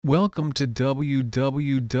Welcome to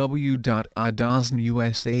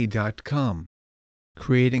www.adosnusa.com.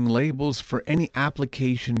 Creating labels for any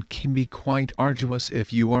application can be quite arduous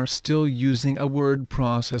if you are still using a word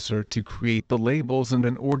processor to create the labels and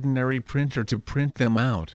an ordinary printer to print them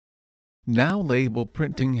out. Now label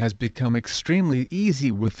printing has become extremely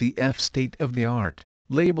easy with the state-of-the-art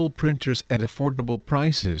label printers at affordable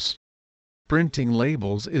prices. Printing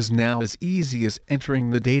labels is now as easy as entering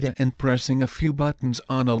the data and pressing a few buttons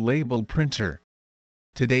on a label printer.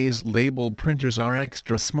 Today's label printers are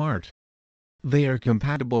extra smart. They are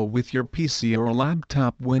compatible with your PC or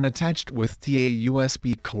laptop when attached with the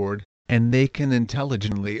USB cord, and they can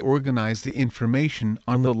intelligently organize the information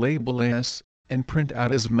on the label and print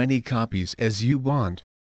out as many copies as you want.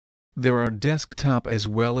 There are desktop as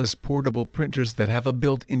well as portable printers that have a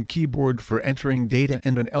built-in keyboard for entering data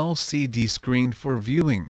and an LCD screen for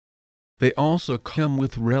viewing. They also come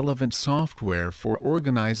with relevant software for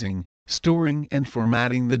organizing, storing and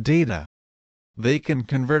formatting the data. They can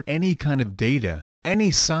convert any kind of data, any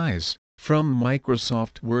size, from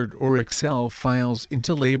Microsoft Word or Excel files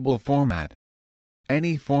into label format.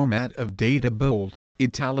 Any format of data, bold,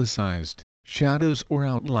 italicized, shadows or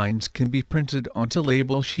outlines, can be printed onto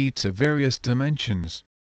label sheets of various dimensions.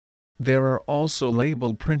 There are also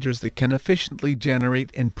label printers that can efficiently generate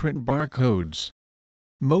and print barcodes.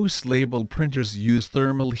 Most label printers use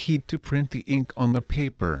thermal heat to print the ink on the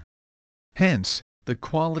paper. Hence, the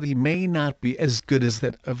quality may not be as good as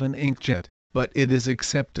that of an inkjet, but it is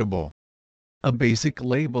acceptable. A basic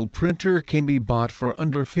label printer can be bought for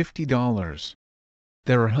under $50.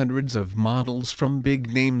 There are hundreds of models from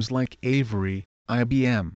big names like Avery,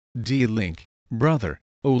 IBM, D-Link, Brother,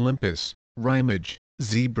 Olympus, Rimage,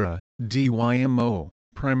 Zebra, DYMO,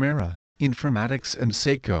 Primera, Informatics and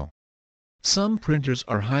Seiko. Some printers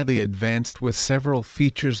are highly advanced with several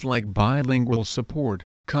features like bilingual support,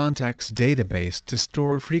 contacts database to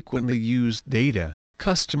store frequently used data,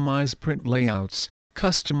 customized print layouts,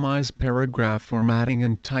 customized paragraph formatting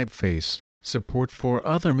and typeface, support for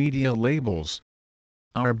other media labels.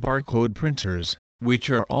 Our barcode printers, which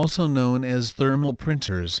are also known as thermal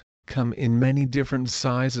printers, come in many different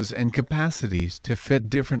sizes and capacities to fit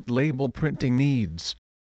different label printing needs.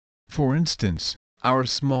 For instance, our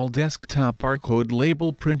small desktop barcode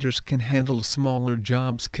label printers can handle smaller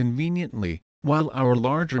jobs conveniently, while our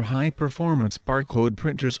larger high-performance barcode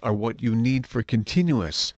printers are what you need for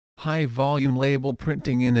continuous, high-volume label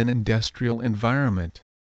printing in an industrial environment.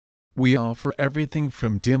 We offer everything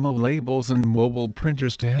from demo labels and mobile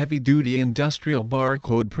printers to heavy-duty industrial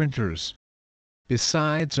barcode printers.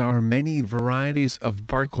 Besides our many varieties of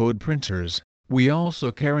barcode printers, we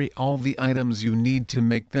also carry all the items you need to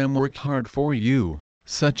make them work hard for you,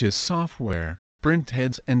 such as software, print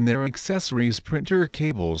heads and their accessories, printer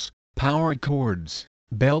cables, power cords,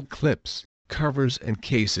 belt clips, covers and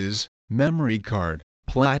cases, memory card,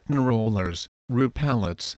 platen rollers, root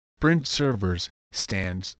pallets, print servers,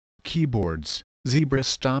 stands, keyboards, Zebra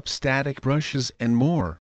stop static brushes and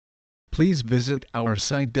more. Please visit our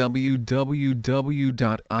site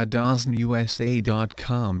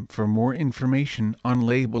www.adosnusa.com for more information on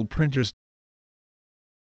label printers.